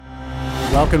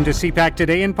Welcome to CPAC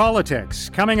Today in Politics.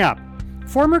 Coming up,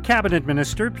 former Cabinet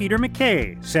Minister Peter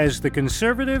MacKay says the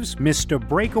Conservatives missed a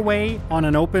breakaway on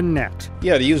an open net.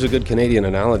 Yeah, to use a good Canadian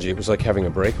analogy, it was like having a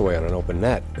breakaway on an open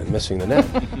net and missing the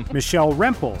net. Michelle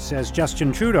Rempel says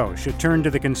Justin Trudeau should turn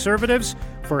to the Conservatives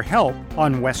for help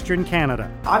on Western Canada.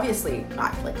 Obviously,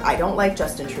 I don't like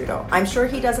Justin Trudeau. I'm sure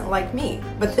he doesn't like me.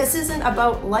 But this isn't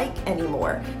about like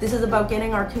anymore. This is about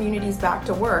getting our communities back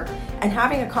to work and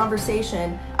having a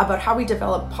conversation about how we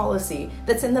develop policy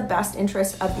that's in the best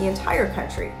interest of the entire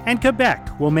country. And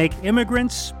Quebec will make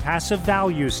immigrants pass a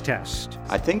values test.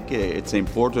 I think it's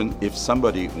important if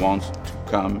somebody wants to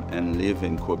come and live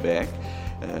in Quebec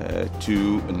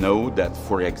to know that,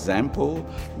 for example,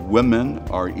 women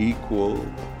are equal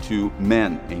to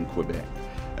men in Quebec.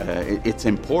 It's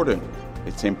important.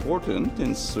 It's important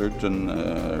in certain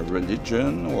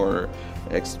religion or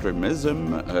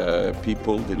extremism.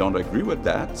 People, they don't agree with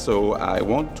that. So I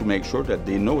want to make sure that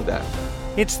they know that.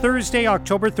 It's Thursday,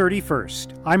 October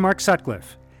 31st. I'm Mark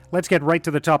Sutcliffe. Let's get right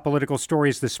to the top political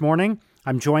stories this morning.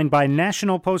 I'm joined by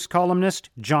National Post columnist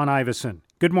John Ivison.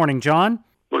 Good morning, John.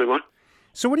 Morning, Mark.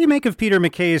 So what do you make of Peter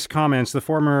MacKay's comments, the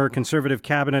former Conservative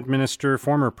Cabinet Minister,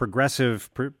 former Progressive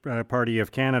Party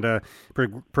of Canada,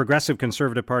 Progressive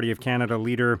Conservative Party of Canada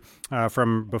leader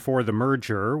from before the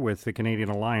merger with the Canadian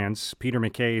Alliance, Peter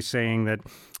MacKay saying that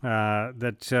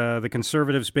the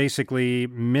Conservatives basically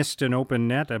missed an open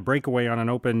net, a breakaway on an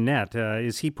open net.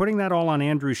 Is he putting that all on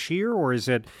Andrew Scheer, or is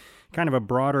it kind of a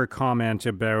broader comment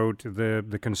about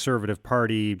the Conservative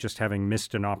Party just having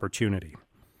missed an opportunity?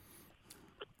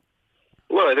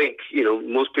 Well, I think,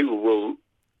 most people will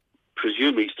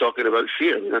presume he's talking about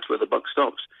Scheer. I mean, that's where the buck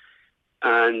stops.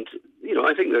 And,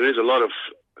 I think there is a lot of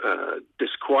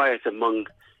disquiet among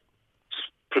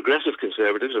progressive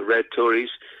Conservatives or red Tories,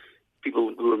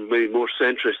 people who are maybe more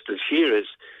centrist than Scheer is,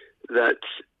 that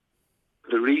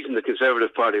the reason the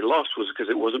Conservative Party lost was because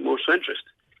it wasn't more centrist.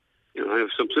 I have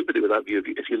some sympathy with that view.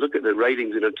 If you look at the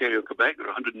ridings in Ontario and Quebec, there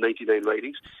are 199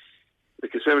 ridings. The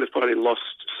Conservative Party lost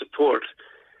support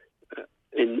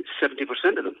in 70%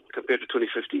 of them compared to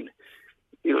 2015.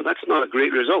 That's not a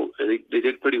great result. They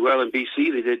did pretty well in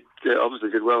BC. They obviously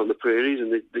did well in the prairies,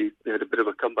 and they had a bit of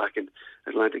a comeback in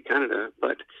Atlantic Canada.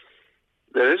 But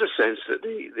there is a sense that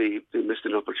they missed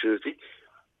an opportunity.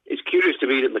 It's curious to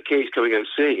me that MacKay's coming out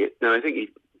saying it. Now, I think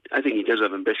he does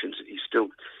have ambitions. He's still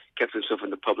kept himself in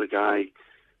the public eye,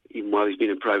 even while he's been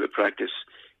in private practice.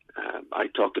 I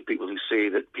talk to people who say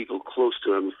that people close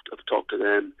to him have talked to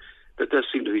them. There does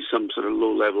seem to be some sort of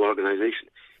low-level organisation.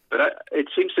 But it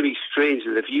seems to me strange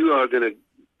that if you are going to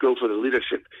go for the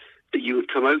leadership, that you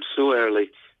would come out so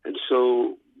early and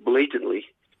so blatantly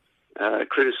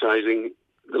criticising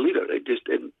the leader.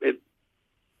 It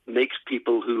makes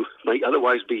people who might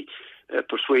otherwise be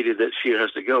persuaded that Scheer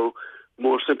has to go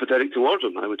more sympathetic towards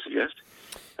him, I would suggest.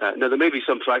 Now, there may be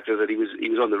some factor that he was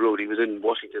on the road. He was in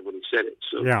Washington when he said it.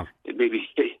 So It maybe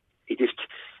he just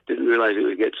didn't realise it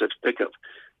would get such pickup.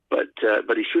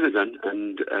 But he should have done,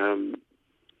 and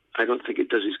I don't think it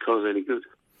does his cause any good.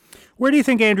 Where do you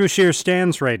think Andrew Scheer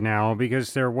stands right now?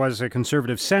 Because there was a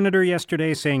Conservative senator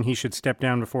yesterday saying he should step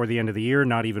down before the end of the year,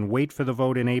 not even wait for the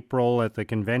vote in April at the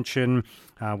convention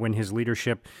when his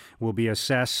leadership will be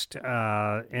assessed.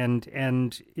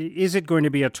 And is it going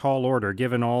to be a tall order,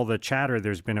 given all the chatter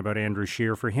there's been about Andrew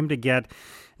Scheer, for him to get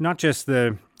not just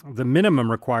the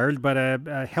minimum required, but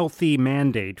a healthy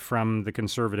mandate from the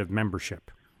Conservative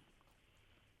membership?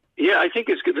 Yeah, I think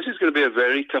this is going to be a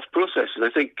very tough process, and I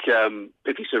think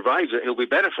if he survives it, he'll be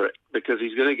better for it, because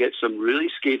he's going to get some really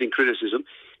scathing criticism.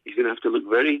 He's going to have to look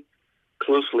very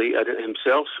closely at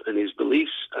himself and his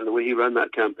beliefs and the way he ran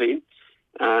that campaign,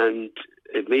 and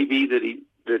it may be that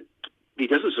he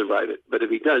doesn't survive it, but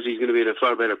if he does, he's going to be in a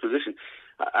far better position.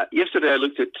 Yesterday I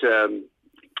looked at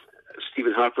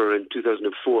Stephen Harper in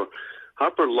 2004.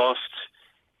 Harper lost.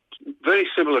 Very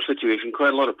similar situation,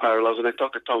 quite a lot of parallels. And I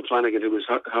talked to Tom Flanagan, who was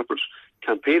Harper's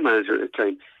campaign manager at the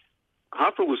time.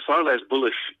 Harper was far less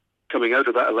bullish coming out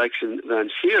of that election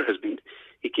than Scheer has been.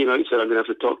 He came out and said, I'm going to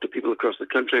have to talk to people across the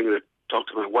country. I'm going to talk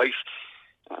to my wife.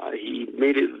 He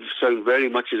made it sound very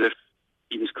much as if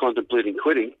he was contemplating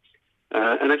quitting.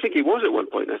 And I think he was at one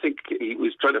point. I think he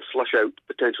was trying to flush out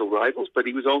potential rivals, but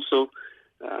he was also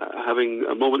having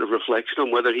a moment of reflection on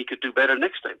whether he could do better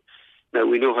next time. Now,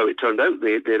 we know how it turned out.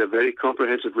 They had a very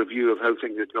comprehensive review of how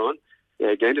things had gone. They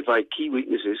identified key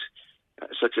weaknesses,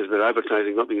 such as their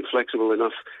advertising not being flexible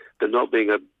enough, there not being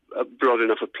a broad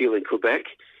enough appeal in Quebec.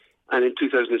 And in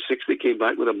 2006, they came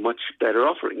back with a much better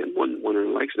offering and won an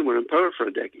election and were in power for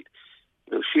a decade.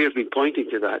 Now, Scheer has been pointing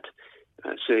to that,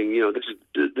 saying,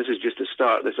 this is just a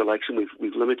start. This election,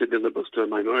 we've limited the Liberals to a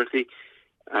minority.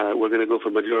 we're going to go for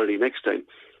majority next time.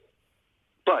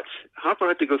 But Harper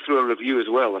had to go through a review as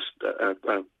well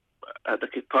at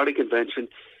the party convention.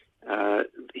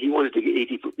 He wanted to get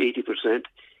 80%.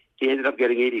 He ended up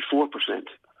getting 84%.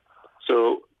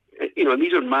 So, and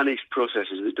these are managed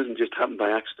processes. It doesn't just happen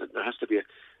by accident. There has to be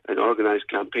an organised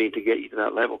campaign to get you to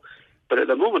that level. But at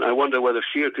the moment, I wonder whether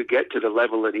Scheer could get to the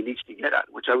level that he needs to get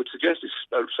at, which I would suggest is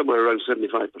somewhere around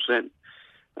 75%.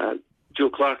 Joe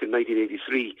Clark in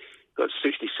 1983 got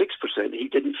 66%. He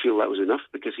didn't feel that was enough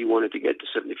because he wanted to get to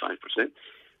 75%.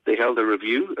 They held a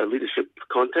review, a leadership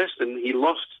contest, and he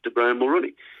lost to Brian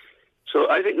Mulroney. So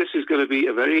I think this is going to be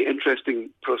a very interesting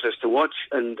process to watch,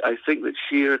 and I think that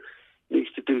Scheer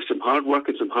needs to do some hard work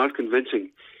and some hard convincing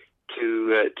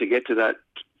to get to that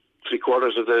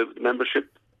 3/4 of the membership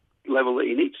level that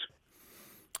he needs.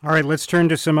 All right, let's turn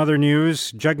to some other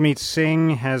news. Jagmeet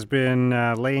Singh has been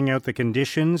laying out the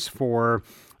conditions for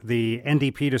the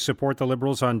NDP to support the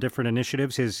Liberals on different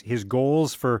initiatives, his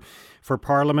goals for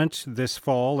Parliament this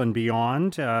fall and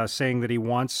beyond, saying that he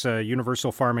wants a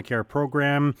universal pharmacare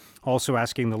program, also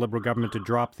asking the Liberal government to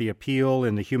drop the appeal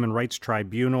in the Human Rights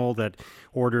Tribunal that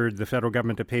ordered the federal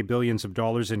government to pay billions of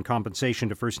dollars in compensation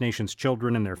to First Nations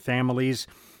children and their families.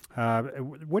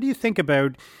 What do you think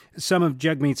about some of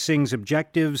Jagmeet Singh's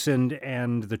objectives and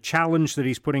the challenge that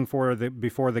he's putting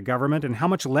before the government, and how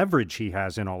much leverage he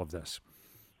has in all of this?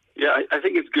 Yeah, I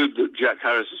think it's good that Jack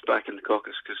Harris is back in the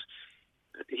caucus because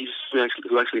he's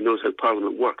who actually knows how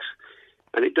Parliament works.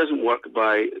 And it doesn't work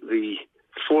by the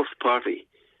fourth party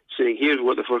saying, here's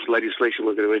what the first legislation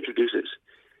we're going to introduce is,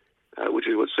 which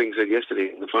is what Singh said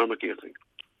yesterday in the pharmacare thing.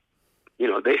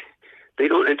 They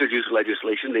don't introduce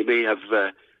legislation. They may have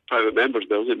private members'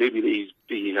 bills. It may be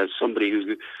that he has somebody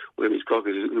who's within his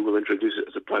caucus who will introduce it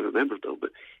as a private member's bill.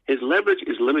 But his leverage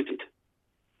is limited.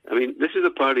 I mean, this is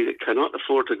a party that cannot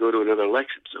afford to go to another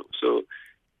election. So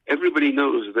everybody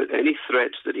knows that any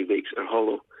threats that he makes are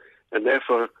hollow. And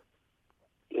therefore,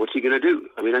 what's he going to do?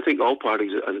 I mean, I think all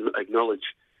parties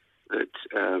acknowledge that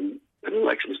an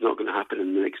election is not going to happen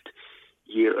in the next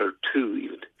year or two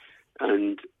even.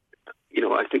 And,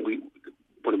 I think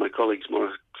one of my colleagues,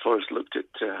 Maura Forrest, looked at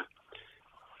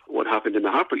what happened in the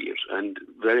Harper years. And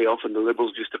very often the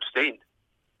Liberals just abstained.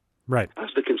 Right. As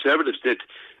the Conservatives did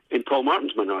in Paul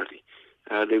Martin's minority.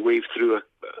 They waved through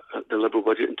the Liberal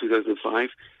budget in 2005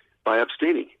 by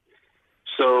abstaining.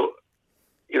 So,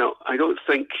 I don't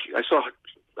think...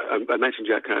 I mentioned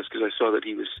Jack Harris because I saw that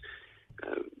he was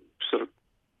sort of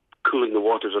cooling the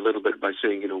waters a little bit by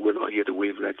saying, we're not here to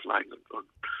wave red flags or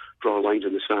draw lines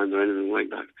in the sand or anything like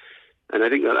that. And I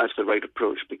think that's the right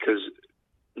approach because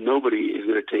nobody is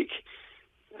going to take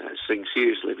Singh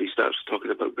seriously if he starts talking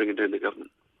about bringing down the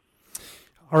government.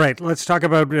 All right, let's talk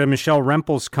about Michelle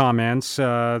Rempel's comments.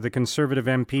 The Conservative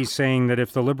MP saying that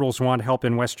if the Liberals want help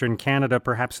in Western Canada,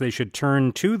 perhaps they should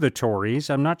turn to the Tories.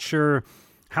 I'm not sure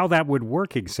how that would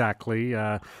work exactly,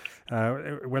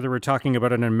 whether we're talking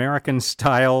about an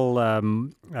American-style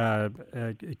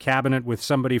cabinet with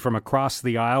somebody from across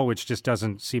the aisle, which just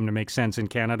doesn't seem to make sense in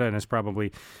Canada and has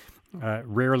probably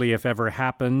rarely, if ever,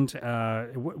 happened.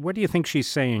 What do you think she's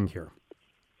saying here?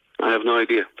 I have no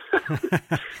idea.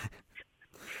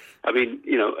 I mean,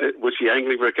 was she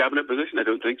angling for a cabinet position? I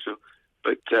don't think so.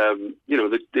 But,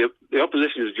 the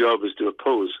opposition's job is to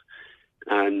oppose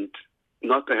and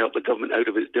not to help the government out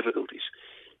of its difficulties.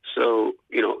 So,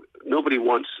 nobody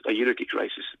wants a unity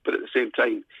crisis. But at the same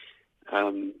time,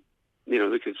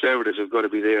 the Conservatives have got to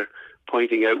be there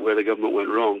pointing out where the government went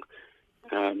wrong,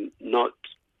 not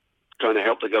trying to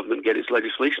help the government get its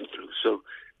legislation through. So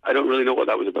I don't really know what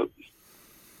that was about.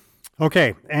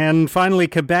 Okay, and finally,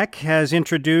 Quebec has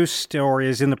introduced or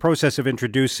is in the process of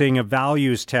introducing a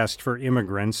values test for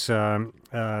immigrants,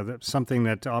 something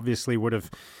that obviously would have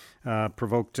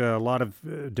provoked a lot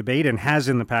of debate and has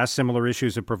in the past. Similar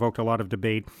issues have provoked a lot of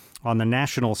debate on the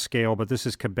national scale, but this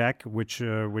is Quebec, which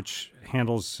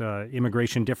handles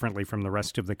immigration differently from the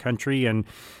rest of the country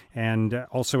and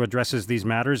also addresses these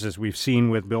matters, as we've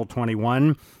seen with Bill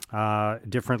 21,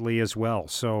 differently as well.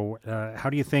 So how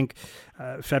do you think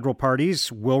federal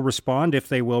parties will respond, if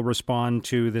they will respond,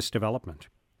 to this development?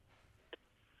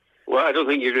 Well, I don't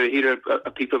think you're going to hear a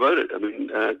peep about it. I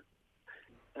mean,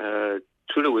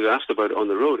 Trudeau was asked about it on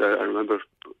the road. I remember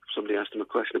somebody asked him a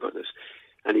question about this,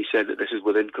 and he said that this is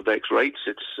within Quebec's rights.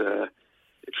 It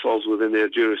falls within their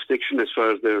jurisdiction as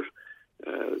far as their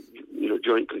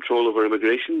joint control over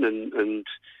immigration, and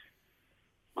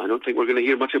I don't think we're going to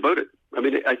hear much about it. I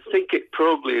mean, I think it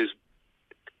probably is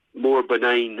more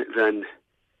benign than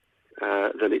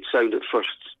it sounded at first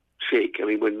shake. I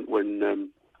mean,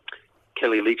 when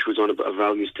Kelly Leitch was on about a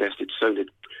values test, it sounded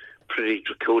pretty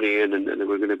draconian, and there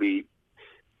were going to be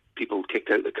people kicked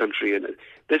out of the country. And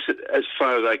this, as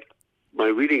far as my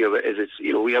reading of it is, it's,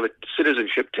 we have a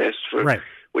citizenship test for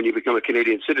when you become a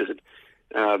Canadian citizen.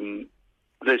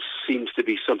 This seems to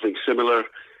be something similar.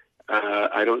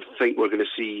 I don't think we're going to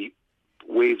see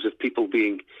waves of people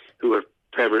who are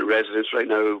permanent residents right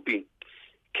now being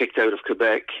kicked out of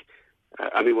Quebec.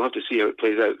 We'll have to see how it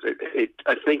plays out.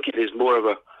 I think it is more of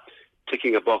a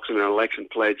ticking a box in an election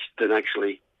pledge than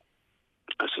actually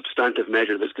a substantive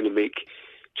measure that's going to make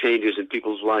changes in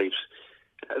people's lives.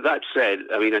 That said,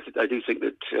 I do think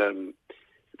that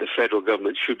the federal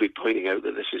government should be pointing out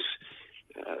that this is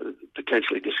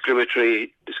potentially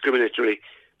discriminatory,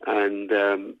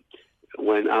 and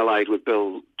when allied with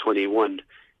Bill 21,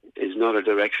 is not a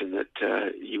direction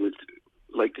that you would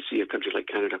like to see a country like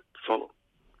Canada follow.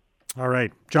 All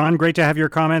right. John, great to have your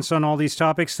comments on all these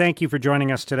topics. Thank you for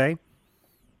joining us today.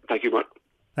 Thank you, Mark.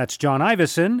 That's John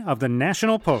Ivison of the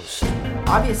National Post.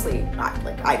 Obviously,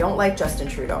 I don't like Justin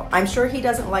Trudeau. I'm sure he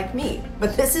doesn't like me.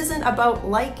 But this isn't about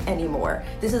anymore.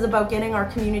 This is about getting our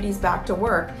communities back to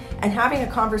work and having a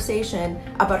conversation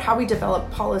about how we develop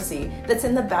policy that's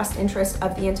in the best interest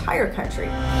of the entire country.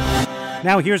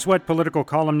 Now here's what political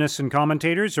columnists and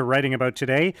commentators are writing about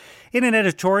today. In an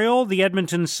editorial, the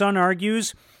Edmonton Sun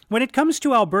argues, when it comes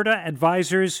to Alberta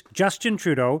advisors, Justin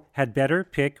Trudeau had better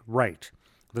pick right.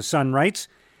 The Sun writes,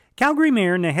 Calgary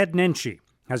Mayor Naheed Nenshi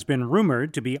has been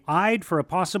rumored to be eyed for a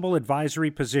possible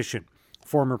advisory position.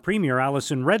 Former Premier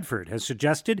Alison Redford has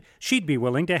suggested she'd be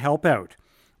willing to help out.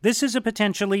 This is a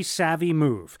potentially savvy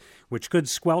move, which could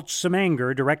squelch some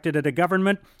anger directed at a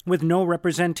government with no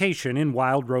representation in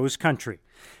Wild Rose country.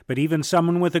 But even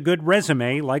someone with a good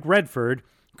resume like Redford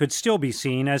could still be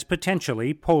seen as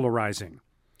potentially polarizing.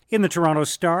 In the Toronto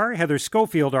Star, Heather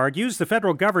Schofield argues the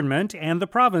federal government and the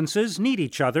provinces need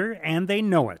each other, and they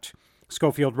know it.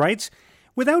 Schofield writes,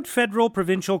 without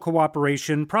federal-provincial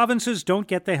cooperation, provinces don't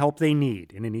get the help they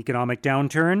need. In an economic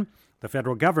downturn, the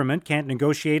federal government can't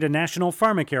negotiate a national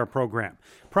pharmacare program.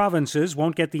 Provinces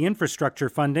won't get the infrastructure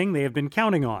funding they have been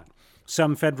counting on.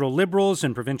 Some federal Liberals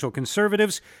and provincial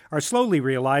Conservatives are slowly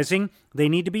realizing they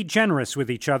need to be generous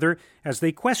with each other as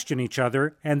they question each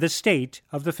other and the state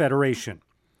of the Federation.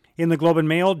 In the Globe and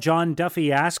Mail, John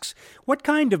Duffy asks, what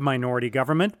kind of minority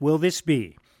government will this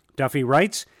be? Duffy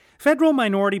writes, federal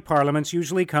minority parliaments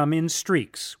usually come in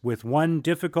streaks, with one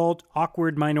difficult,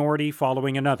 awkward minority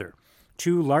following another.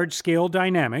 Two large-scale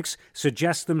dynamics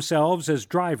suggest themselves as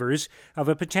drivers of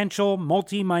a potential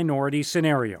multi-minority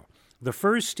scenario. The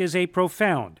first is a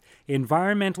profound,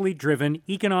 environmentally driven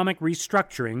economic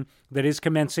restructuring that is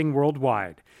commencing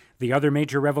worldwide. The other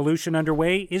major revolution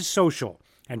underway is social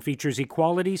and features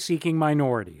equality-seeking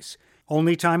minorities.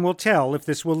 Only time will tell if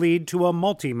this will lead to a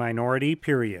multi-minority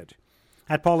period.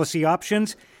 At Policy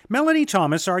Options, Melanie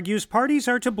Thomas argues parties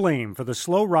are to blame for the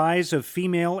slow rise of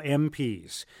female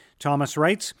MPs. Thomas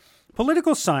writes,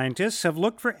 political scientists have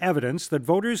looked for evidence that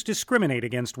voters discriminate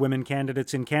against women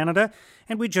candidates in Canada,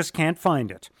 and we just can't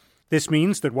find it. This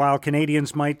means that while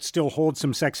Canadians might still hold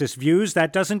some sexist views,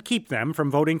 that doesn't keep them from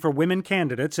voting for women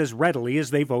candidates as readily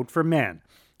as they vote for men.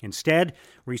 Instead,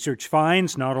 research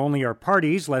finds not only are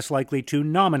parties less likely to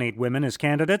nominate women as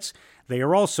candidates, they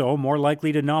are also more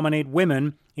likely to nominate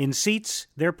women in seats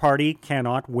their party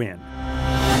cannot win.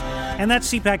 And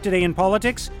that's CPAC Today in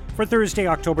Politics for Thursday,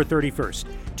 October 31st.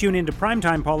 Tune into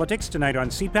Primetime Politics tonight on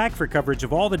CPAC for coverage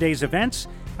of all the day's events.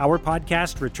 Our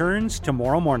podcast returns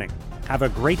tomorrow morning. Have a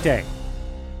great day.